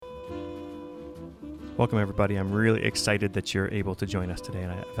Welcome, everybody. I'm really excited that you're able to join us today,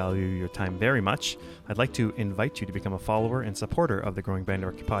 and I value your time very much. I'd like to invite you to become a follower and supporter of the Growing Band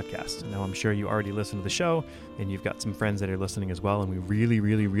Director podcast. Now, I'm sure you already listen to the show, and you've got some friends that are listening as well, and we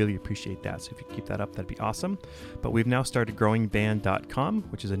really appreciate that. So if you keep that up, that'd be awesome. But we've now started growingband.com,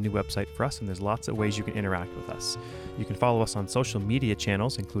 which is a new website for us, and there's lots of ways you can interact with us. You can follow us on social media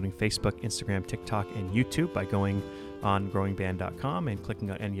channels, including Facebook, Instagram, TikTok, and YouTube by going on growingband.com and clicking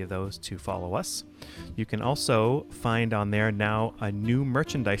on any of those to follow us. You can also find on there now a new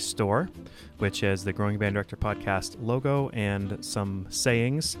merchandise store, which is the Growing Band Director podcast logo and some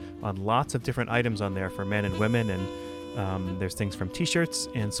sayings on lots of different items on there for men and women. And there's things from t-shirts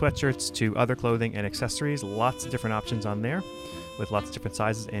and sweatshirts to other clothing and accessories. Lots of different options on there with lots of different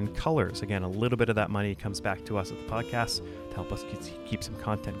sizes and colors. Again, a little bit of that money comes back to us at the podcast to help us keep some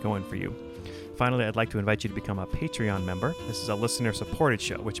content going for you. Finally, I'd like to invite you to become a Patreon member. This is a listener-supported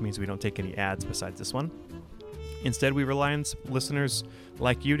show, which means we don't take any ads besides this one. Instead, we rely on listeners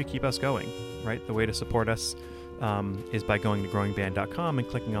like you to keep us going, right? The way to support us is by going to growingband.com and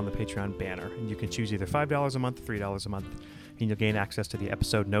clicking on the Patreon banner. And you can choose either $5 a month, $3 a month, and you'll gain access to the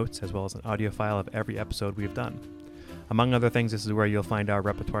episode notes as well as an audio file of every episode we've done. Among other things, this is where you'll find our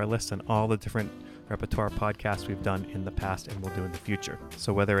repertoire list and all the different repertoire podcasts we've done in the past and will do in the future.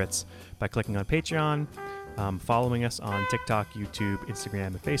 So whether it's by clicking on Patreon, following us on TikTok, YouTube, Instagram,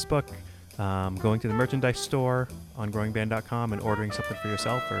 and Facebook, going to the merchandise store on growingband.com and ordering something for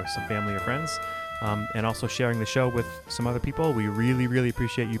yourself or some family or friends, and also sharing the show with some other people. We really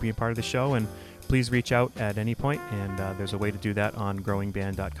appreciate you being part of the show, and please reach out at any point, and there's a way to do that on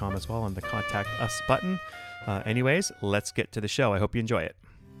growingband.com as well on the Contact Us button. Anyways, let's get to the show. I hope you enjoy it.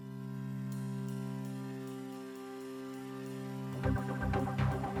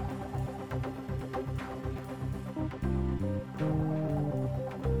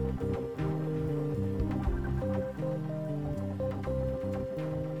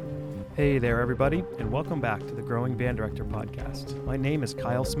 Hey there, everybody, and welcome back to the Growing Band Director podcast. My name is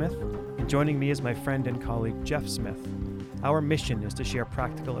Kyle Smith, and joining me is my friend and colleague, Jeff Smith. Our mission is to share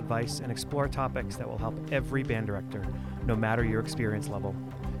practical advice and explore topics that will help every band director, no matter your experience level,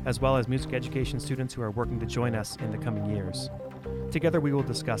 as well as music education students who are working to join us in the coming years. Together, we will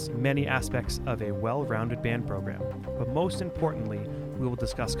discuss many aspects of a well-rounded band program, but most importantly, we will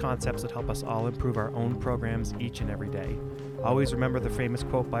discuss concepts that help us all improve our own programs each and every day. Always remember the famous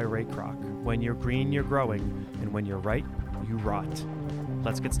quote by Ray Kroc, "When you're green, you're growing, and when you're right, you rot."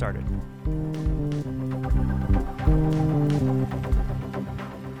 Let's get started.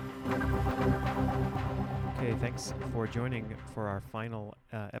 Okay, thanks for joining for our final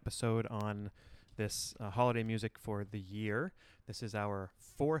episode on this holiday music for the year. This is our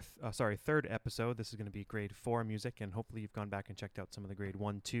third episode. This is going to be grade 4 music, and hopefully you've gone back and checked out some of the grade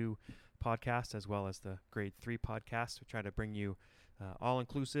 1, 2 podcasts as well as the grade 3 podcasts. We try to bring you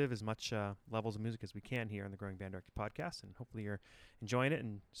all-inclusive, as much levels of music as we can here on the Growing Band Director podcast, and hopefully you're enjoying it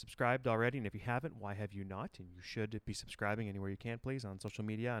and subscribed already. And if you haven't, why have you not? And you should be subscribing anywhere you can, please, on social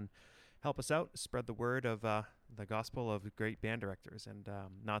media, and help us out, spread the word of the gospel of great band directors. And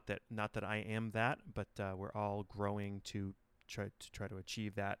not that I am that, but we're all growing to try to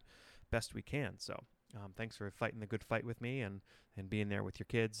achieve that best we can. So thanks for fighting the good fight with me and being there with your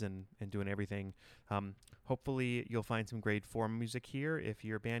kids and doing everything. Hopefully you'll find some grade 4 music here. If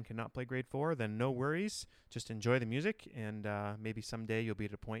your band cannot play grade 4, then no worries. Just enjoy the music, and maybe someday you'll be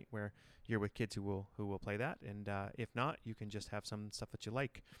at a point where you're with kids who will play that. And if not, you can just have some stuff that you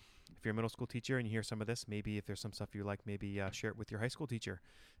like. If you're a middle school teacher and you hear some of this, maybe if there's some stuff you like, maybe share it with your high school teacher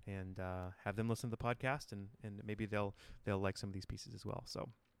and have them listen to the podcast, and maybe they'll like some of these pieces as well. So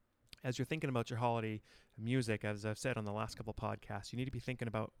as you're thinking about your holiday music, as I've said on the last couple podcasts, you need to be thinking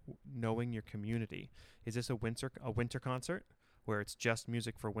about knowing your community. Is this a winter concert where it's just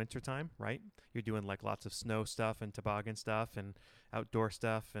music for winter time, right? You're doing like lots of snow stuff and toboggan stuff and outdoor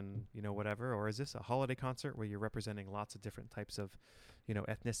stuff and, whatever. Or is this a holiday concert where you're representing lots of different types of,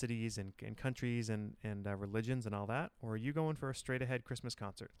 ethnicities and countries and religions and all that? Or are you going for a straight ahead Christmas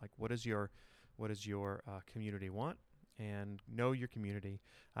concert? Like, what does your community want? And know your community.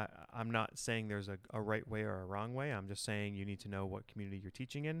 I'm not saying there's a right way or a wrong way. I'm just saying you need to know what community you're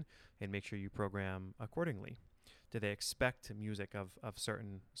teaching in and make sure you program accordingly. Do they expect music of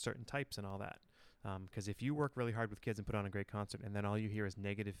certain types and all that? Because if you work really hard with kids and put on a great concert and then all you hear is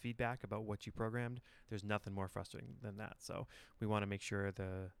negative feedback about what you programmed, there's nothing more frustrating than that. So we want to make sure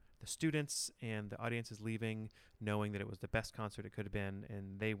the students and the audience is leaving knowing that it was the best concert it could have been,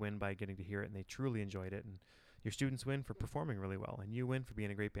 and they win by getting to hear it and they truly enjoyed it. And your students win for performing really well, and you win for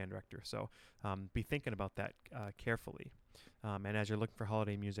being a great band director. So be thinking about that carefully. And as you're looking for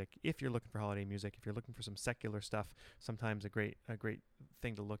holiday music, if you're looking for some secular stuff, sometimes a great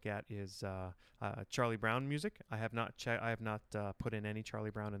thing to look at is Charlie Brown music. I have not put in any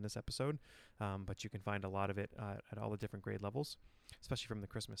Charlie Brown in this episode, but you can find a lot of it at all the different grade levels, especially from the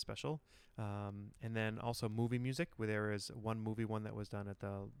Christmas special. And then also movie music, where there is one that was done at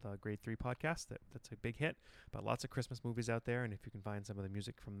the grade 3 podcast that's a big hit, but lots of Christmas movies out there, and if you can find some of the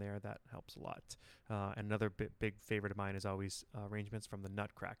music from there, that helps a lot. Another big favorite of mine is always arrangements from the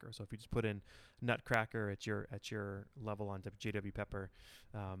Nutcracker. So if you just put in Nutcracker at your level on JW Pepper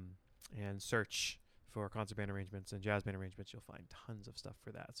and search for concert band arrangements and jazz band arrangements, you'll find tons of stuff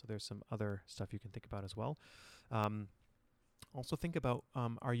for that. So there's some other stuff you can think about as well. Also think about,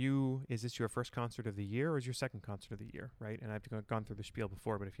 is this your first concert of the year or is your second concert of the year, right? And I've Gone through the spiel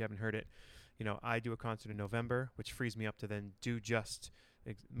before, but if you haven't heard it, I do a concert in November, which frees me up to then do just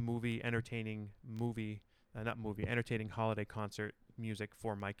entertaining holiday concert music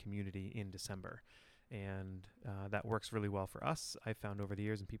for my community in December. And that works really well for us, I've found over the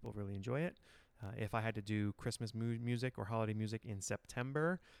years, and people really enjoy it. If I had to do Christmas music or holiday music in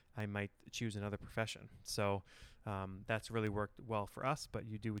September, I might choose another profession. So that's really worked well for us, but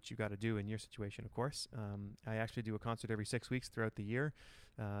you do what you got to do in your situation, of course. I actually do a concert every 6 weeks throughout the year,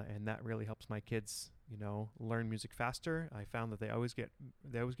 and that really helps my kids, learn music faster. I found that they always get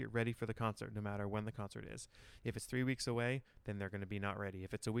ready for the concert, no matter when the concert is. If it's 3 weeks away, then they're going to be not ready.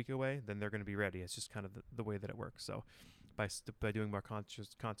 If it's a week away, then they're going to be ready. It's just kind of the way that it works. So by doing more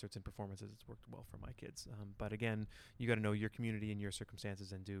concerts and performances, it's worked well for my kids. But again, you got to know your community and your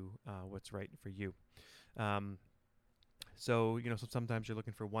circumstances and do what's right for you. So sometimes you're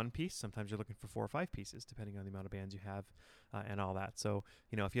looking for one piece, sometimes you're looking for 4 or 5 pieces, depending on the amount of bands you have and all that. So,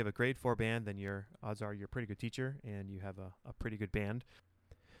 if you have a grade 4 band, then odds are you're a pretty good teacher and you have a pretty good band.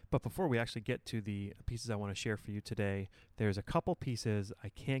 But before we actually get to the pieces I want to share for you today, there's a couple pieces I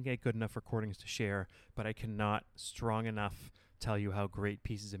can't get good enough recordings to share, but I cannot strong enough tell you how great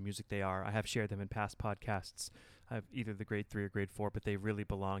pieces of music they are. I have shared them in past podcasts. I have either the grade 3 or grade 4, but they really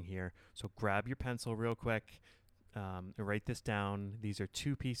belong here. So grab your pencil real quick, write this down. These are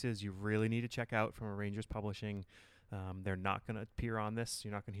 2 pieces you really need to check out from Arrangers Publishing. They're not going to appear on this.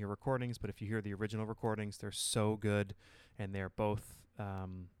 You're not going to hear recordings, but if you hear the original recordings, they're so good, and they're both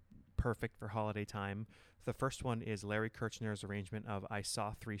perfect for holiday time. The first one is Larry Kirchner's arrangement of I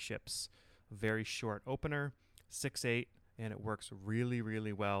Saw 3 Ships. Very short opener, 6/8, and it works really,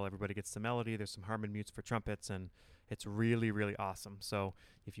 really well. Everybody gets the melody. There's some harmon mutes for trumpets, and it's really, really awesome. So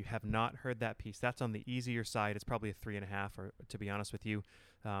if you have not heard that piece, that's on the easier side. It's probably a 3.5, or to be honest with you.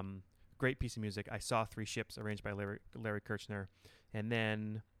 Great piece of music. I Saw 3 Ships, arranged by Larry Kirchner. And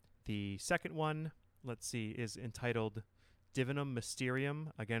then the second one, is entitled Divinum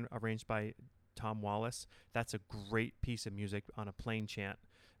Mysterium, again arranged by Tom Wallace. That's a great piece of music on a plain chant,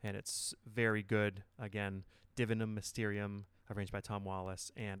 and it's very good. Again, Divinum Mysterium, arranged by Tom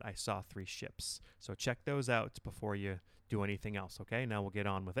Wallace, and I Saw 3 Ships. So check those out before you do anything else, okay? Now we'll get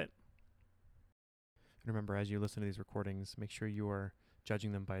on with it. And remember, as you listen to these recordings, make sure you are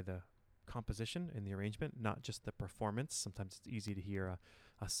judging them by the composition and the arrangement, not just the performance. Sometimes it's easy to hear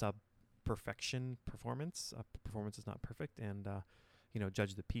a sub-perfection performance. A performance is not perfect, and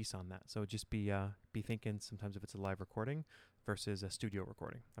judge the piece on that. So just be thinking sometimes if it's a live recording versus a studio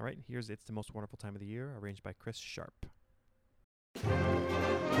recording. All right, here's It's the Most Wonderful Time of the Year, arranged by Chris Sharp.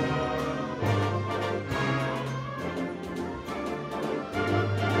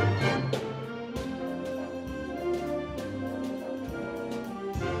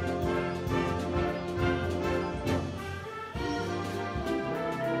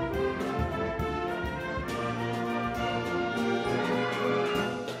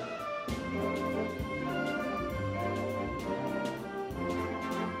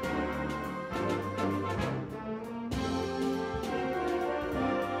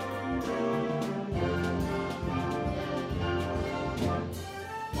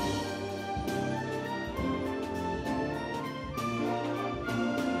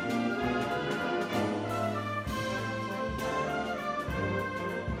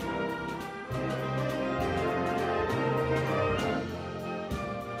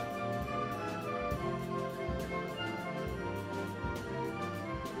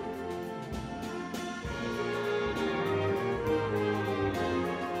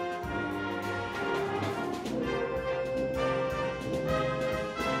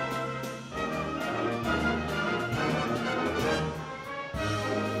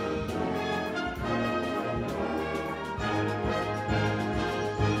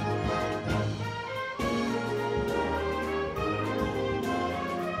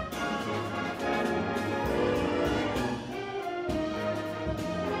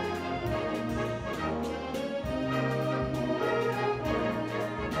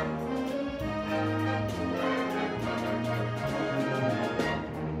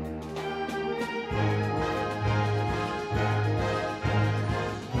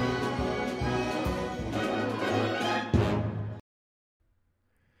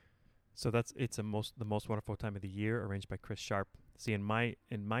 So it's the most wonderful time of the year, arranged by Chris Sharp. See, in my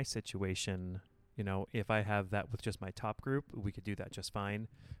situation, if I have that with just my top group, we could do that just fine.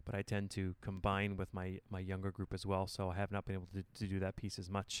 But I tend to combine with my younger group as well, so I have not been able to do that piece as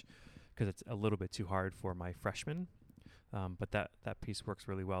much because it's a little bit too hard for my freshmen. But that piece works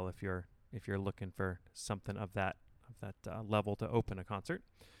really well if you're looking for something of that level to open a concert.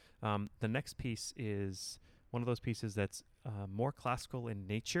 The next piece is one of those pieces that's more classical in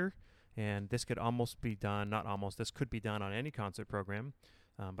nature, and this could almost be done, not almost, this could be done on any concert program,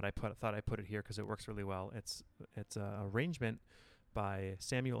 but thought I'd put it here because it works really well. It's an arrangement by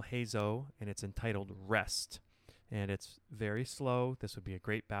Samuel Hazo, and it's entitled Rest, and it's very slow. This would be a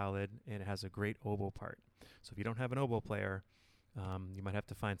great ballad, and it has a great oboe part. So if you don't have an oboe player, you might have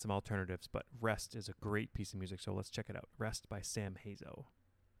to find some alternatives, but Rest is a great piece of music, so let's check it out. Rest by Sam Hazo.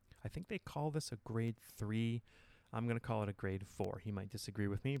 I think they call this a grade 3. I'm going to call it a grade 4. He might disagree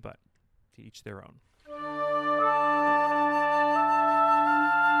with me, but to each their own.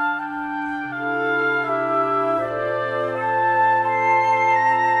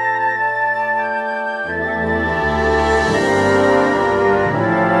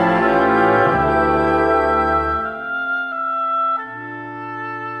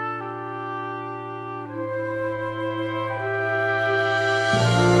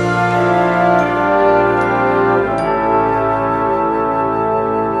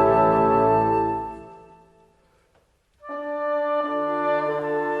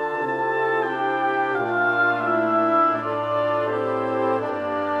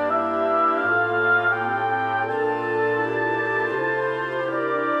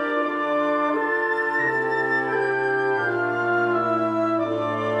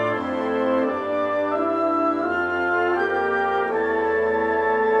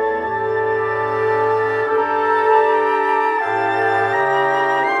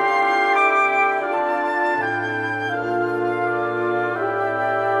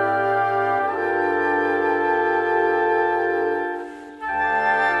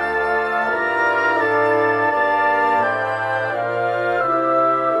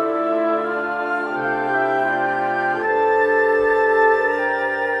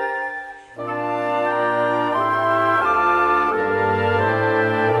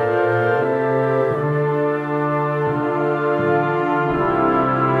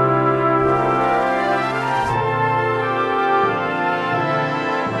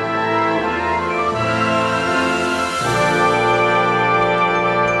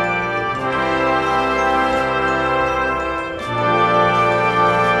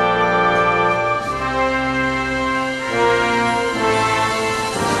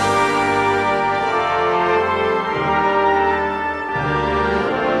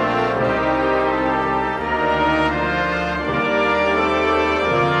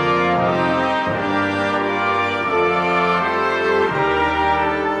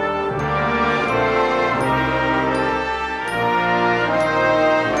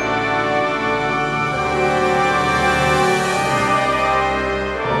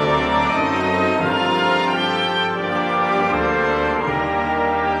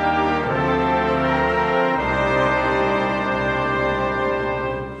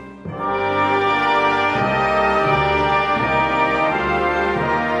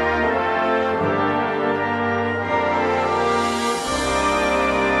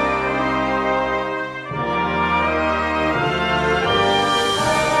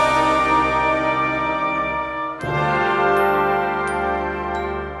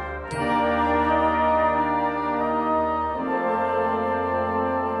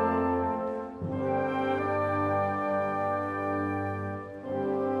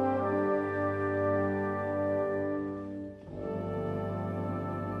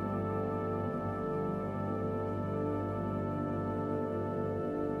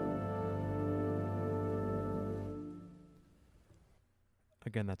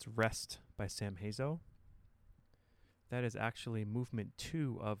 Again, that's Rest by Sam Hazo. That is actually movement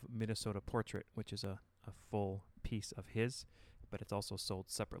 2 of Minnesota Portrait, which is a full piece of his, but it's also sold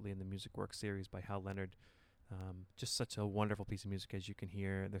separately in the Music Works series by Hal Leonard. Just such a wonderful piece of music, as you can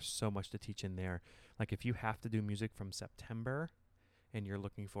hear. There's so much to teach in there. Like if you have to do music from September and you're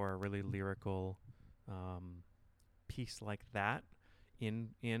looking for a really lyrical piece like that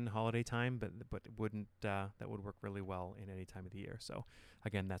in holiday time, but wouldn't that would work really well in any time of the year. So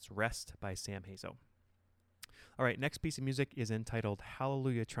again, that's Rest by Sam Hazo. All right, next piece of music is entitled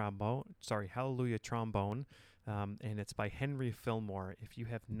Hallelujah Trombone, and it's by Henry Fillmore. If you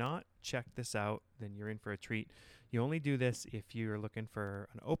have not checked this out, then you're in for a treat. You only do this if you're looking for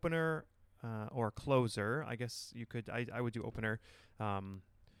an opener or a closer. I guess you could, I would do opener.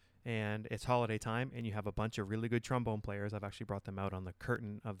 and it's holiday time, and you have a bunch of really good trombone players. I've actually brought them out on the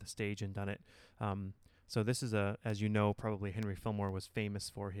curtain of the stage and done it. So this is as you know, probably Henry Fillmore was famous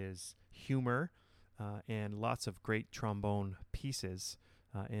for his humor and lots of great trombone pieces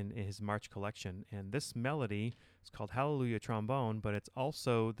in his March collection. And this melody is called Hallelujah Trombone, but it's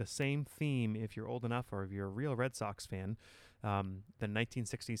also the same theme if you're old enough or if you're a real Red Sox fan. The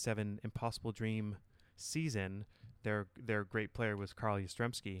 1967 Impossible Dream season, their great player was Carl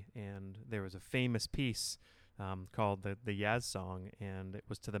Yastrzemski, and there was a famous piece called the Yaz song, and it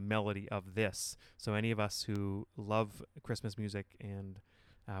was to the melody of this. So any of us who love Christmas music and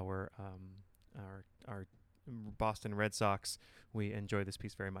our Boston Red Sox, we enjoy this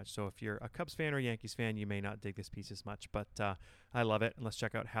piece very much. So if you're a Cubs fan or Yankees fan, you may not dig this piece as much, but I love it. And let's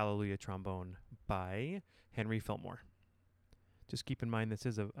check out Hallelujah Trombone by Henry Fillmore. Just keep in mind this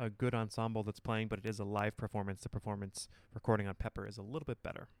is a good ensemble that's playing, but it is a live performance. The performance recording on Pepper is a little bit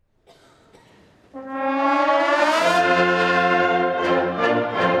better.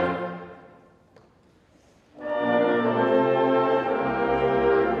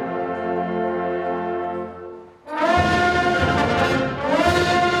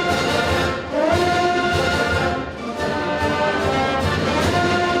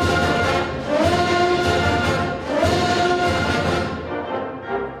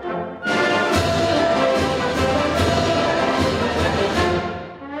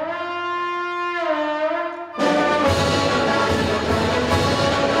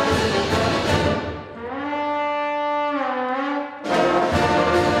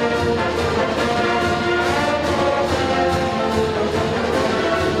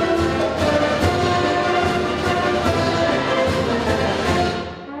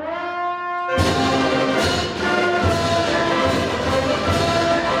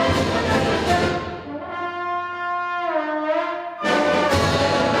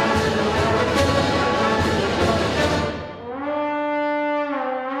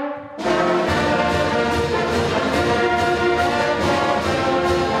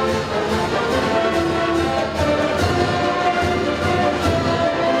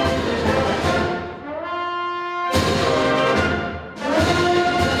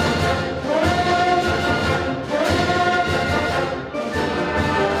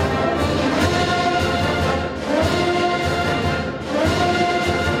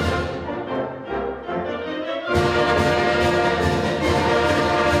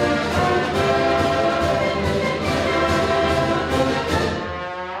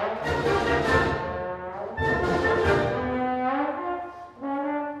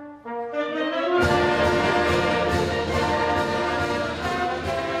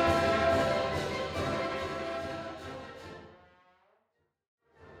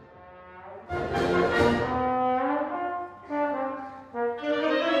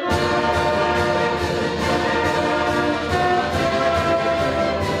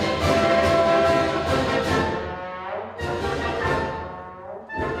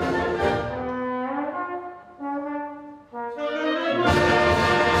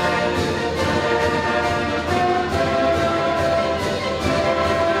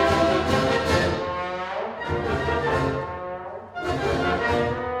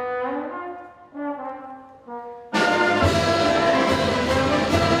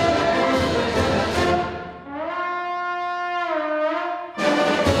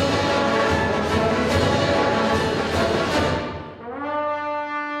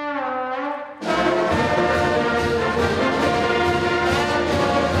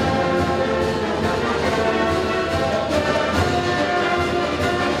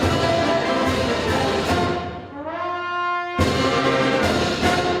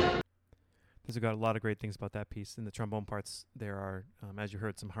 They've got a lot of great things about that piece. In the trombone parts, there are, as you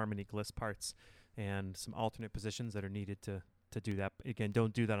heard, some harmony gliss parts and some alternate positions that are needed to do that. Again,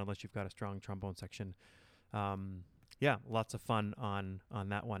 don't do that unless you've got a strong trombone section. Yeah, lots of fun on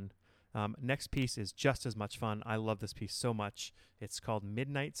that one. Next piece is just as much fun. I love this piece so much. It's called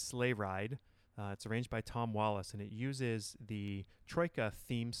Midnight Sleigh Ride. It's arranged by Tom Wallace, and it uses the Troika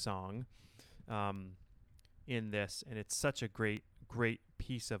theme song in this, and it's such a great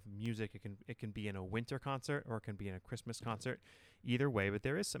piece of music. It can be in a winter concert or it can be in a Christmas concert, either way, but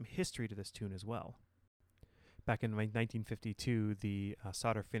there is some history to this tune as well. Back in 1952, the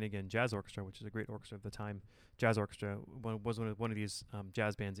Sauter Finnegan Jazz Orchestra, which is a great orchestra of the time, jazz orchestra, was one of these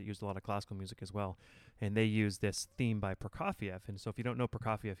jazz bands that used a lot of classical music as well, and they used this theme by Prokofiev. And so if you don't know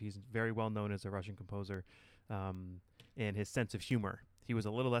Prokofiev, he's very well known as a Russian composer, and his sense of humor. He was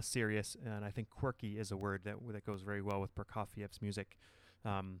a little less serious, and I think quirky is a word that goes very well with Prokofiev's music.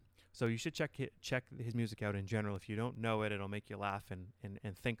 So you should check his music out in general. If you don't know it, it'll make you laugh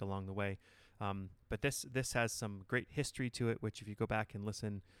and think along the way. But this has some great history to it, which if you go back and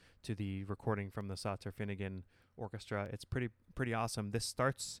listen to the recording from the Sauter Finnegan Orchestra, it's pretty awesome. This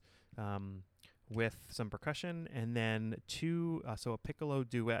starts with some percussion and then so a piccolo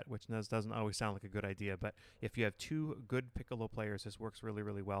duet, which doesn't always sound like a good idea, but if you have two good piccolo players, this works really,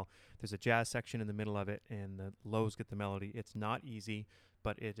 really well. There's a jazz section in the middle of it, and the lows get the melody. It's not easy,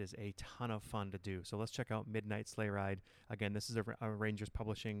 but it is a ton of fun to do. So let's check out Midnight Sleigh Ride. Again, this is a Rangers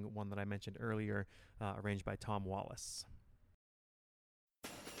Publishing one that I mentioned earlier, arranged by Tom Wallace.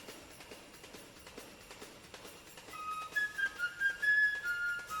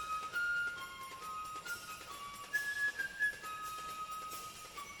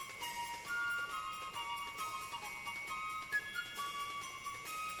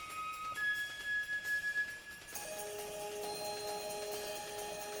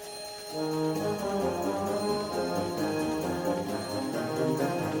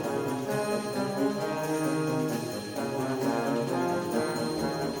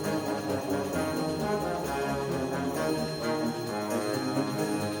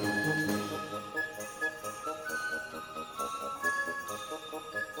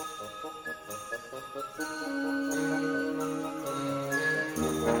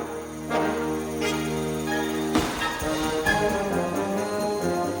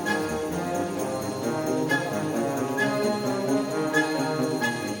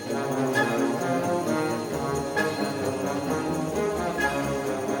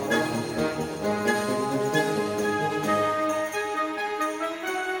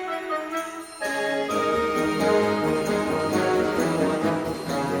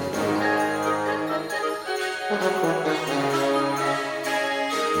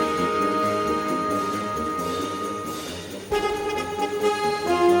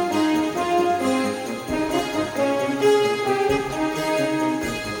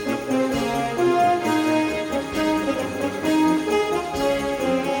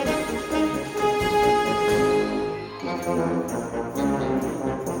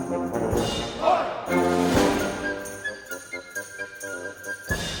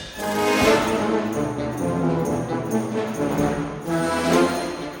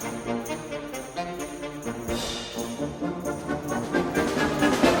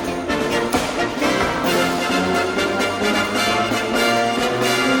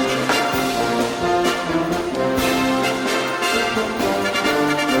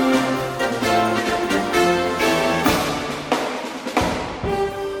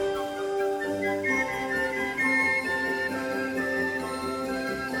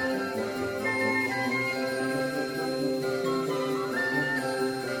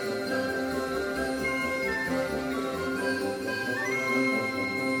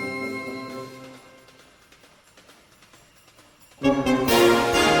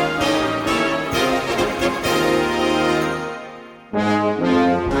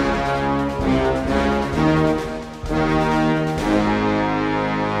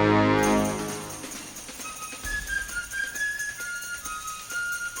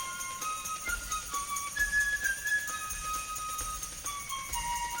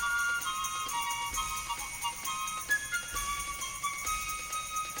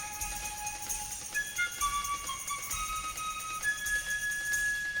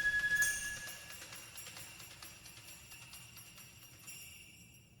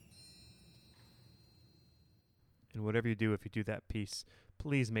 And whatever you do, if you do that piece,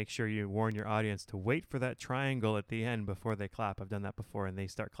 please make sure you warn your audience to wait for that triangle at the end before they clap. I've done that before, and they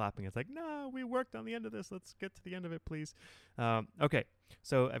start clapping. It's like, no, we worked on the end of this. Let's get to the end of it, please. Okay,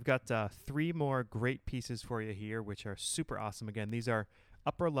 so I've got 3 more great pieces for you here, which are super awesome. Again, these are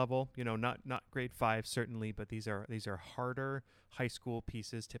upper level, not grade 5 certainly, but these are harder high school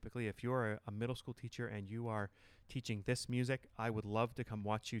pieces. Typically, if you're a middle school teacher and you are teaching this music, I would love to come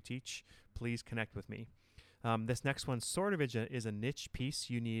watch you teach. Please connect with me. This next one sort of is a niche piece.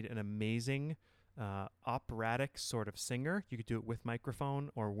 You need an amazing operatic sort of singer. You could do it with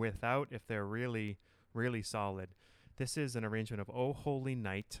microphone or without if they're really, really solid. This is an arrangement of "O Holy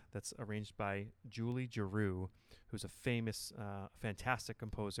Night" that's arranged by Julie Giroux, who's a famous, fantastic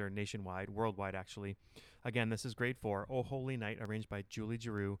composer nationwide, worldwide actually. Again, this is grade 4, "O Holy Night," arranged by Julie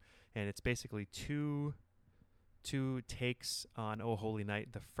Giroux, and it's basically two takes on "O Holy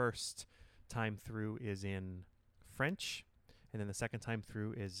Night." The first time through is in French, and then the second time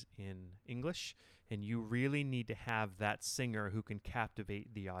through is in English, and you really need to have that singer who can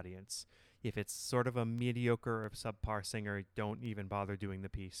captivate the audience. If it's sort of a mediocre or subpar singer, don't even bother doing the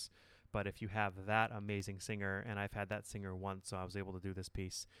piece. But if you have that amazing singer, and I've had that singer once, so I was able to do this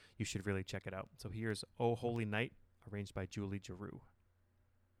piece, you should really check it out. So here's "Oh Holy Night," arranged by Julie Giroux.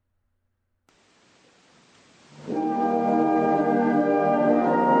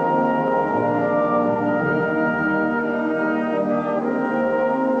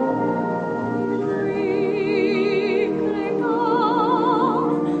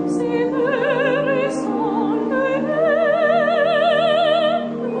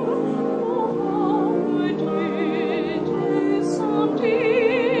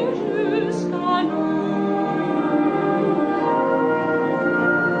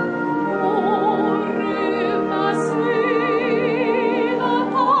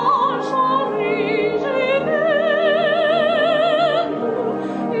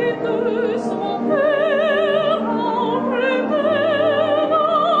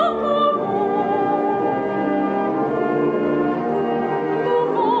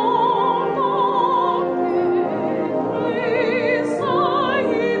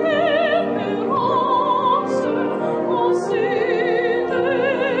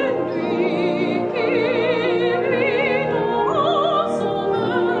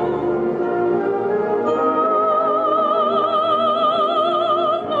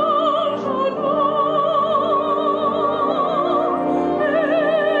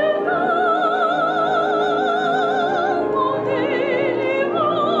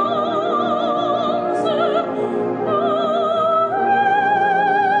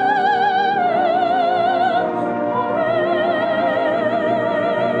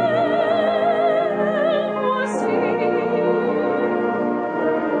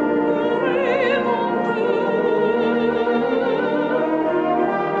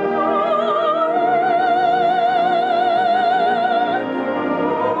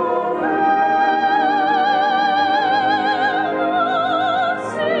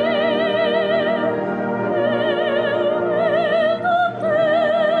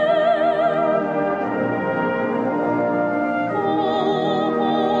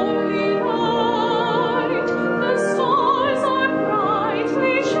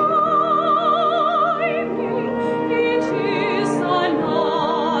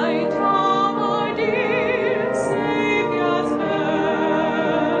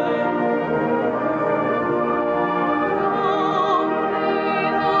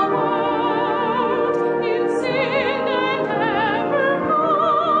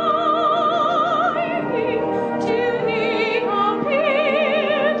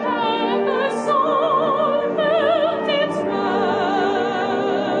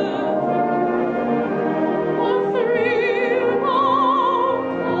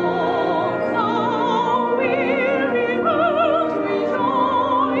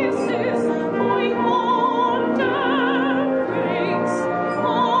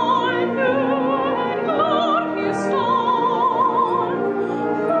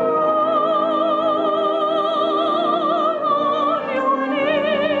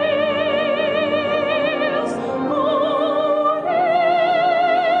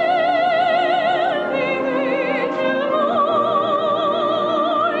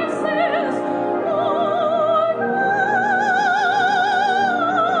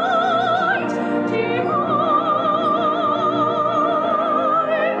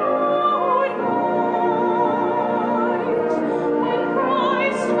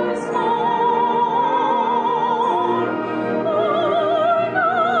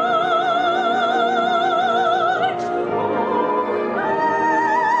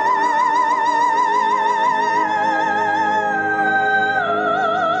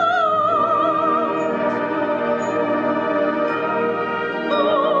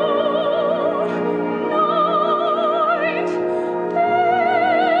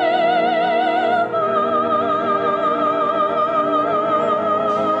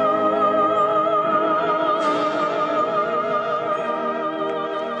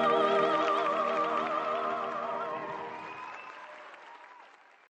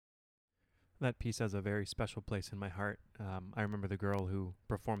 That piece has a very special place in my heart. I remember the girl who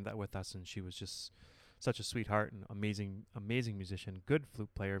performed that with us, and she was just such a sweetheart and amazing musician, good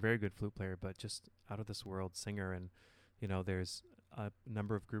flute player, very good flute player, but just out of this world singer. And there's a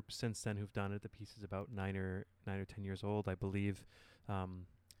number of groups since then who've done it. The piece is about 9 or 10 years old, I believe.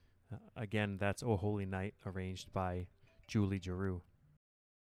 Again, that's "Oh Holy Night," arranged by Julie Giroux.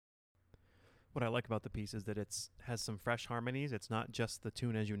 What I like about the piece is that it has some fresh harmonies. It's not just the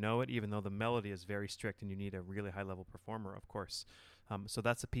tune as you know it, even though the melody is very strict and you need a really high-level performer, of course. So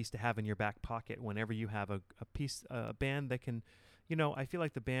that's a piece to have in your back pocket whenever you have a band that can, I feel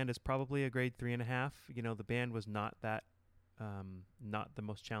like the band is probably a grade 3.5. The band was not that not the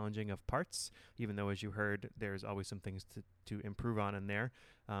most challenging of parts, even though, as you heard, there's always some things to improve on in there.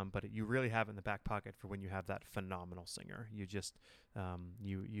 But you really have it in the back pocket for when you have that phenomenal singer. You just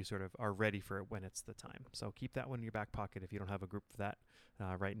you sort of are ready for it when it's the time. So keep that one in your back pocket if you don't have a group for that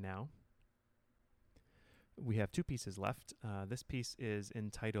right now. We have two pieces left. This piece is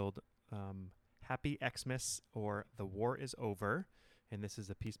entitled Happy Xmas, or The War is Over. And this is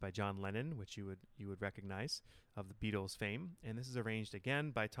a piece by John Lennon, which you would recognize, of the Beatles fame. And this is arranged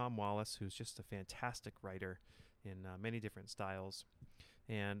again by Tom Wallace, who's just a fantastic writer in many different styles.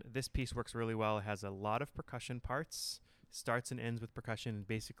 And this piece works really well. It has a lot of percussion parts, starts and ends with percussion, and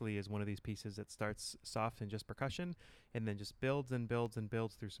basically is one of these pieces that starts soft and just percussion, and then just builds and builds and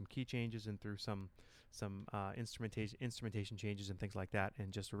builds through some key changes and through some instrumentation changes and things like that,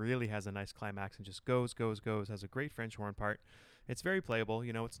 and just really has a nice climax and just goes, has a great French horn part. It's very playable.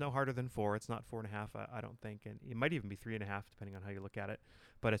 It's no harder than 4. It's not 4.5, I don't think, and it might even be 3.5 depending on how you look at it.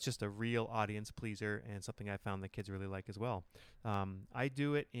 But it's just a real audience pleaser and something I found the kids really like as well. I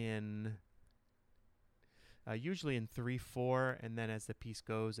do it in usually in 3/4, and then as the piece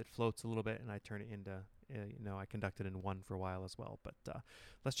goes, it floats a little bit, and I turn it into I conduct it in 1 for a while as well. But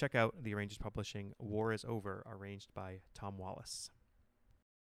let's check out the Arrangers Publishing War is Over, arranged by Tom Wallace.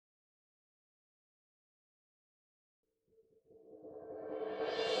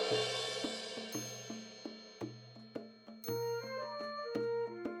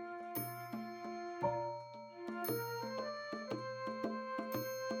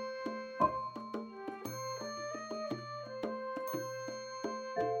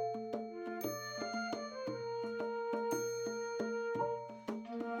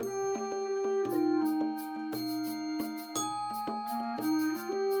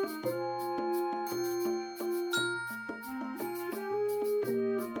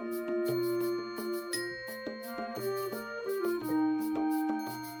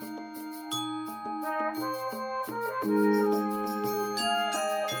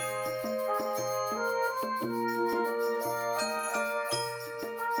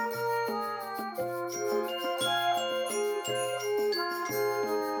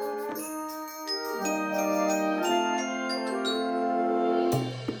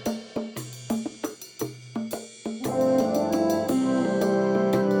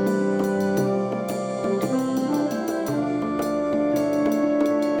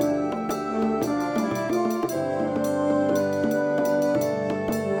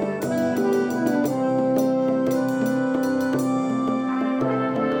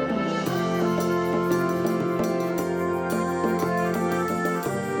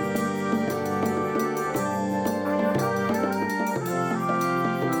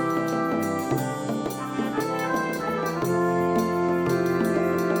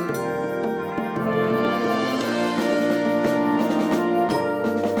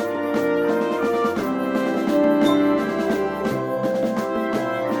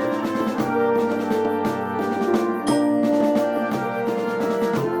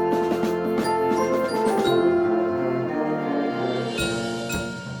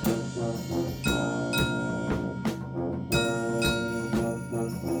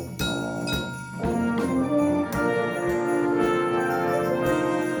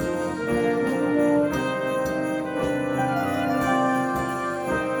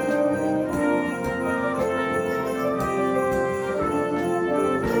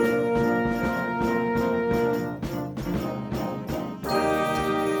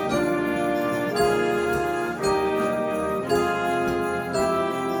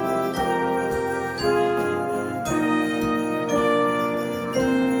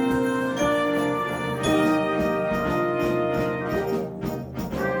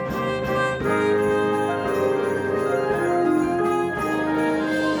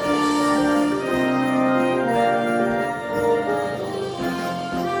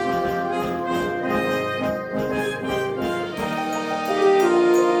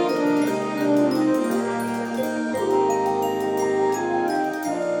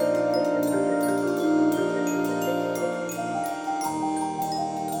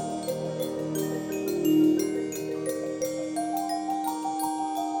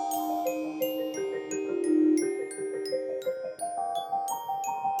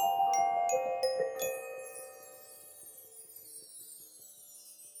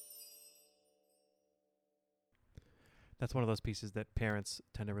 That's one of those pieces that parents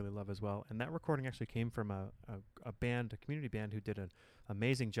tend to really love as well. And that recording actually came from a band, a community band, who did an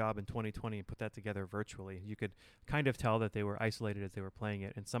amazing job in 2020 and put that together virtually. You could kind of tell that they were isolated as they were playing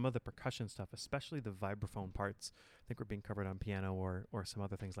it. And some of the percussion stuff, especially the vibraphone parts, I think were being covered on piano or some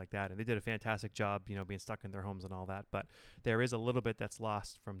other things like that. And they did a fantastic job, being stuck in their homes and all that. But there is a little bit that's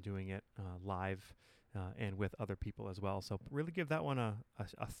lost from doing it live and with other people as well. So really give that one a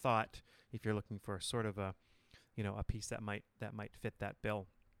thought if you're looking for sort of a piece that might fit that bill.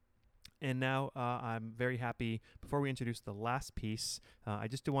 And now I'm very happy, before we introduce the last piece, I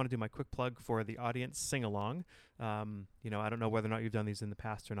just do want to do my quick plug for the audience sing-along. I don't know whether or not you've done these in the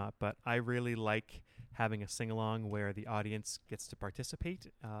past or not, but I really like having a sing-along where the audience gets to participate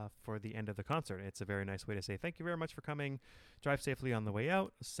for the end of the concert. It's a very nice way to say, thank you very much for coming, drive safely on the way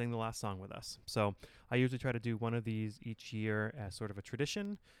out, sing the last song with us. So I usually try to do one of these each year as sort of a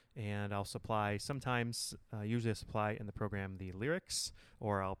tradition, and I'll supply sometimes, usually I supply in the program the lyrics,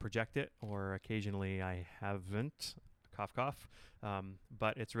 or I'll project it, or occasionally I haven't, cough, cough.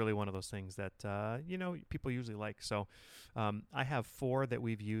 But it's really one of those things that, people usually like. So I have 4 that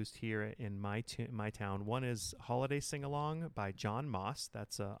we've used here in my town. One is Holiday Sing-Along by John Moss.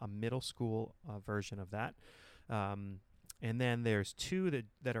 That's a middle school version of that. And then there's 2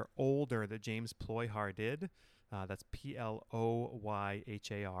 that are older that James Ployhar did. That's Ployhar,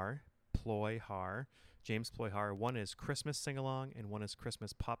 Ployhar, James Ployhar. One is Christmas Sing-Along and one is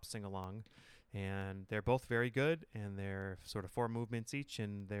Christmas Pop Sing-Along. And they're both very good, and they're sort of 4 movements each,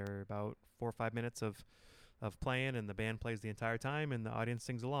 and they're about 4 or 5 minutes of playing, and the band plays the entire time, and the audience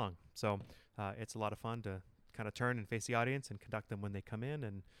sings along. So it's a lot of fun to kind of turn and face the audience and conduct them when they come in,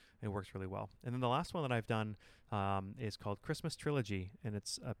 and it works really well. And then the last one that I've done is called Christmas Trilogy, and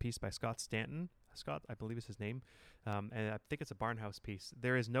it's a piece by Scott Stanton. Scott, I believe is his name, and I think it's a Barnhouse piece.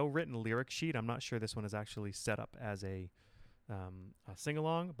 There is no written lyric sheet. I'm not sure this one is actually set up as a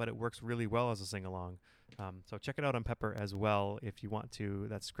sing-along, but it works really well as a sing-along. So check it out on Pepper as well if you want to.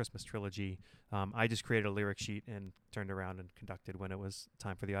 That's Christmas Trilogy. I just created a lyric sheet and turned around and conducted when it was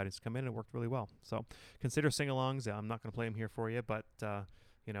time for the audience to come in. It worked really well. So consider sing-alongs. I'm not going to play them here for you, but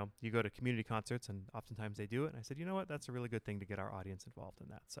you go to community concerts, and oftentimes they do it. And I said, you know what? That's a really good thing to get our audience involved in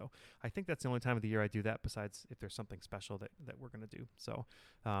that. So I think that's the only time of the year I do that, besides if there's something special that we're going to do. So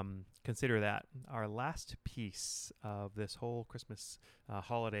consider that. Our last piece of this whole Christmas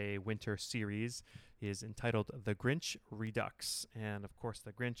holiday winter series is entitled The Grinch Redux. And of course,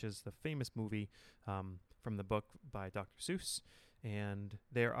 The Grinch is the famous movie from the book by Dr. Seuss. And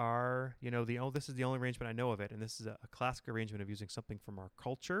there are, this is the only arrangement I know of it, and this is a classic arrangement of using something from our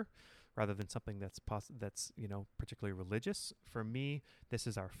culture rather than something that's particularly religious. For me, this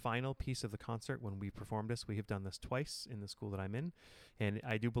is our final piece of the concert when we perform this. We have done this twice in the school that I'm in, and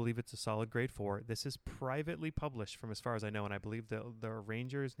I do believe it's a solid grade 4. This is privately published from as far as I know, and I believe the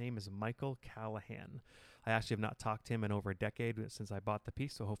arranger's name is Michael Callahan. I actually have not talked to him in over a decade since I bought the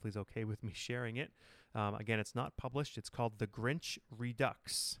piece, so hopefully he's okay with me sharing it. Again, it's not published. It's called The Grinch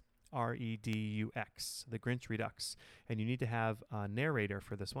Redux, Redux, The Grinch Redux. And you need to have a narrator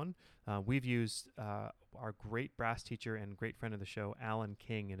for this one. We've used our great brass teacher and great friend of the show, Alan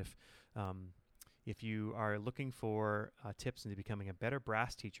King. And if you are looking for tips into becoming a better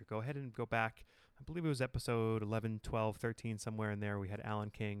brass teacher, go ahead and go back. I believe it was episode 11, 12, 13, somewhere in there. We had Alan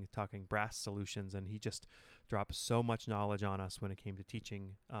King talking brass solutions, and he just dropped so much knowledge on us when it came to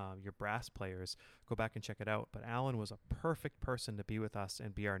teaching your brass players. Go back and check it out. But Alan was a perfect person to be with us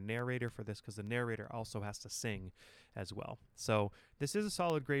and be our narrator for this, because the narrator also has to sing as well. So this is a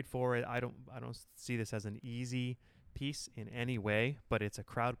solid grade 4. I don't see this as an easy piece in any way, but it's a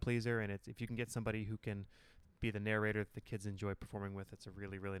crowd pleaser, and if you can get somebody who can be the narrator that the kids enjoy performing with, it's a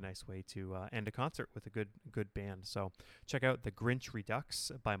really, really nice way to end a concert with a good band. So check out The Grinch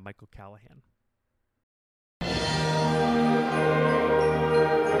Redux by Michael Callahan.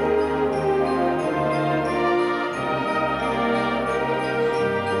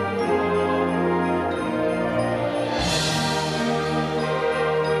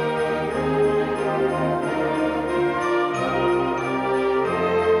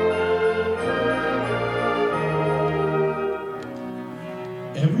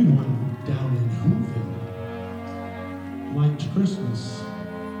 Everyone down in Whoville liked Christmas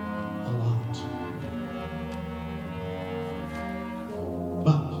a lot.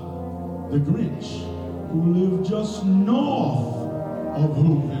 But the Grinch, who lived just north of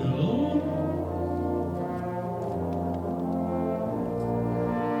Whoville,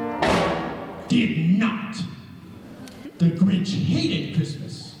 did not. The Grinch hated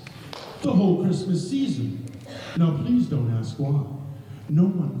Christmas, the whole Christmas season. Now please don't ask why. No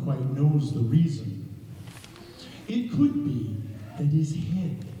one quite knows the reason. It could be that his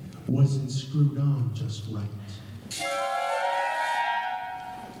head wasn't screwed on just right.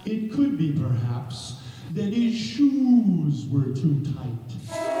 It could be, perhaps, that his shoes were too tight.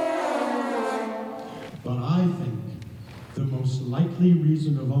 But I think the most likely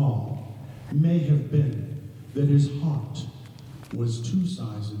reason of all may have been that his heart was 2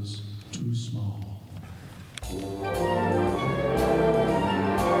 sizes too small.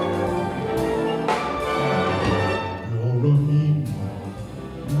 You're a mean one,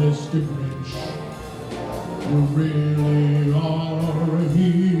 Mr. Grinch. You really are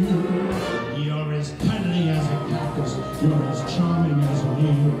here. You're as cuddly as a cactus. You're as charming as an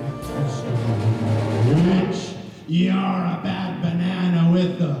eel. Mr. Grinch, you're a bad banana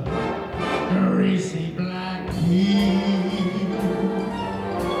with a greasy black peel.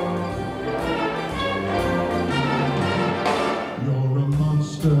 You're a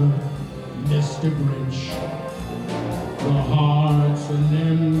monster, Mr. Grinch. The heart's an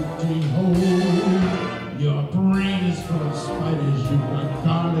empty hole. Your brain is full of spiders. You've got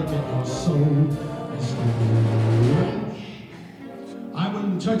garlic in your soul, Mr. Grinch. I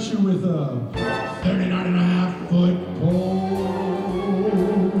wouldn't touch you with a 39.5-foot pole.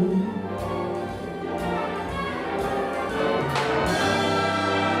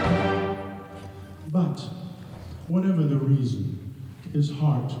 But whatever the reason, his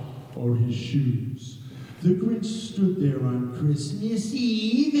heart or his shoes, the Grinch stood there on Christmas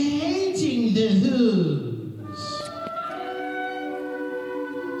Eve hating the Who's,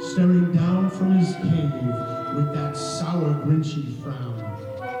 staring down from his cave with that sour Grinchy frown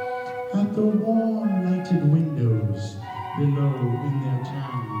at the warm lighted windows below in their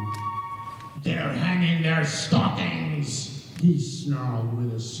town. They're hanging their stockings, he snarled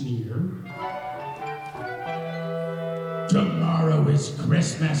with a sneer. Tomorrow is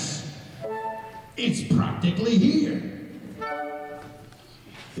Christmas. It's practically here.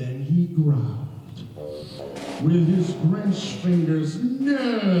 Then he growled, with his Grinch fingers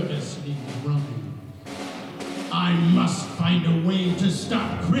nervously drumming. I must find a way to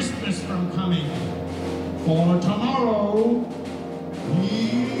stop Christmas from coming, for tomorrow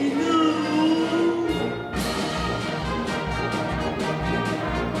he knew.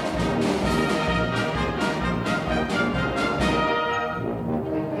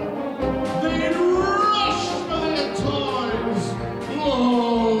 They'd rush for their toys.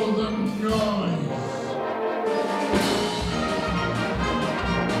 Oh, the noise.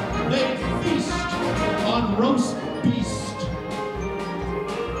 They'd feast on roast beast.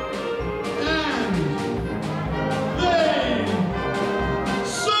 And they'd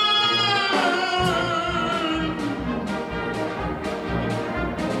sing.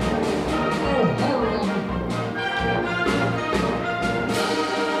 Oh, horror.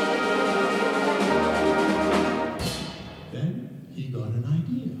 Then he got an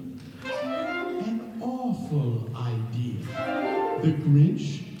idea. An awful idea. The Grinch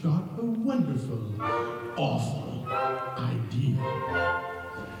got a wonderful, awful idea.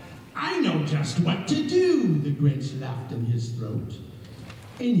 I know just what to do, the Grinch laughed in his throat.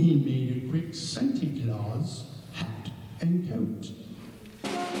 And he made a quick Santa Claus hat and coat.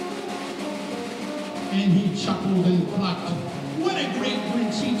 And he chuckled and clucked, what a great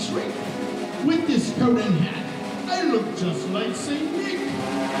Grinchy trick! With this coat and hat, I look just like St. Nick.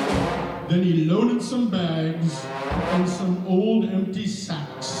 Then he loaded some bags and some old empty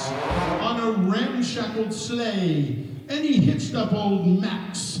sacks on a ramshackled sleigh, and he hitched up old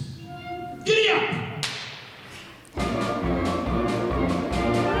Max. Giddy up!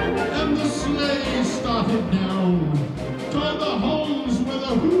 And the sleigh started down toward the homes where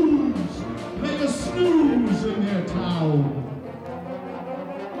the Who's made a snooze in their town.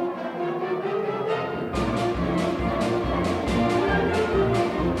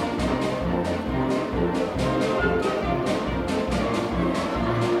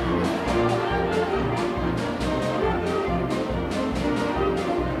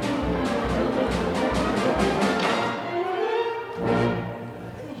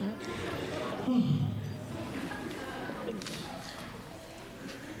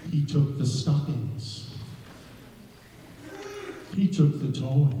 He took the stockings. He took the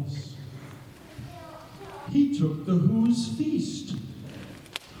toys. He took the Who's feast.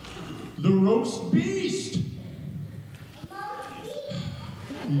 The roast beast.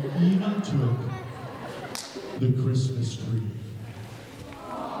 He even took the Christmas tree.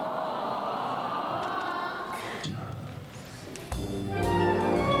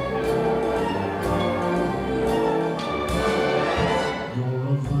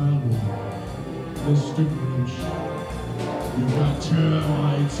 Mr. Grinch, you've got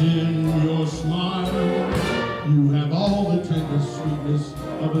termites in your smile. You have all the tender sweetness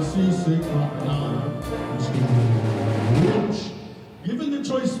of a seasick crocodile. Mr. Grinch, given the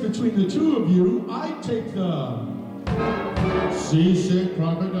choice between the two of you, I take the seasick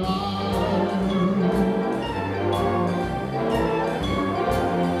crocodile.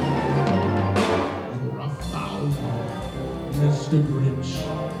 You're a foul one, Mr. Grinch.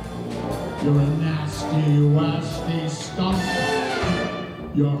 You're a nasty, wasty skunk.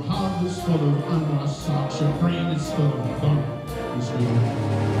 Your heart is full of unwashed socks. Your brain is full of gunk, Mr.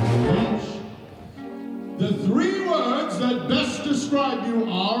 Grinch. The three words that best describe you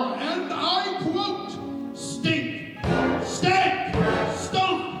are, and I quote, stink, stank,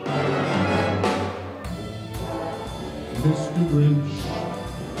 stunk. Mr. Grinch,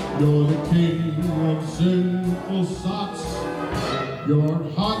 you're the king of sinful sots. Your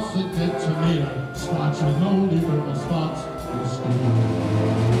heart's a dead tomato, splotched with moldy purple spots, Mr.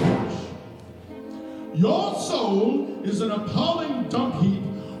 Grinch. Your soul is an appalling dump heap,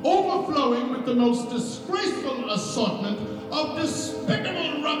 overflowing with the most disgraceful assortment of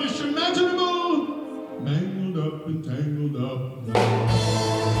despicable rubbish imaginable, mangled up and tangled up,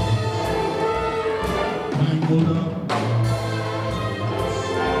 tangled up,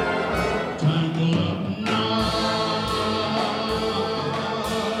 tangled up.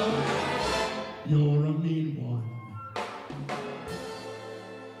 You're a mean one.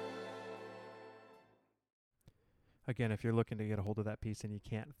 Again, if you're looking to get a hold of that piece and you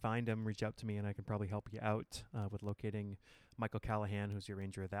can't find him, reach out to me and I can probably help you out with locating Michael Callahan, who's the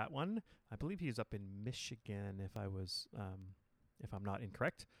arranger of that one. I believe he's up in Michigan, if I'm not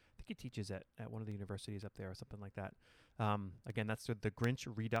incorrect. I think he teaches at one of the universities up there or something like that. Again, that's the Grinch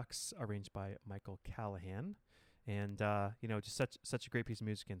Redux, arranged by Michael Callahan. And, just such a great piece of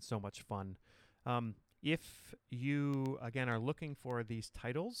music and so much fun. If you, again, are looking for these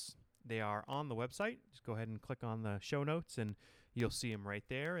titles, they are on the website. Just go ahead and click on the show notes and you'll see them right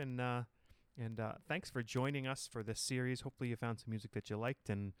there. And thanks for joining us for this series. Hopefully you found some music that you liked.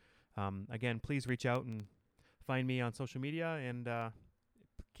 And again, please reach out and find me on social media and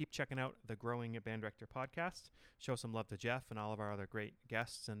keep checking out the Growing Band Director podcast. Show some love to Jeff and all of our other great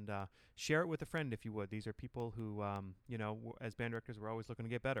guests and share it with a friend if you would. These are people who, as band directors, we're always looking to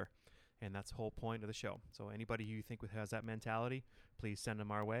get better. And that's the whole point of the show. So anybody who you think has that mentality, please send them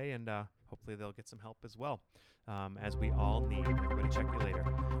our way, and hopefully they'll get some help as well, as we all need. Everybody check you later.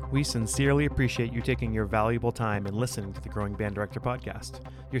 We sincerely appreciate you taking your valuable time and listening to the Growing Band Director podcast.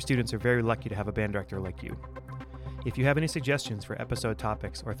 Your students are very lucky to have a band director like you. If you have any suggestions for episode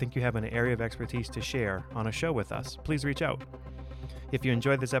topics or think you have an area of expertise to share on a show with us, please reach out. If you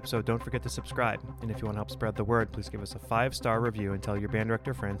enjoyed this episode, don't forget to subscribe. And if you want to help spread the word, please give us a 5-star review and tell your band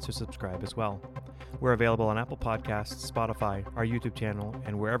director friends to subscribe as well. We're available on Apple Podcasts, Spotify, our YouTube channel,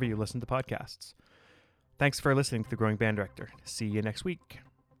 and wherever you listen to podcasts. Thanks for listening to The Growing Band Director. See you next week.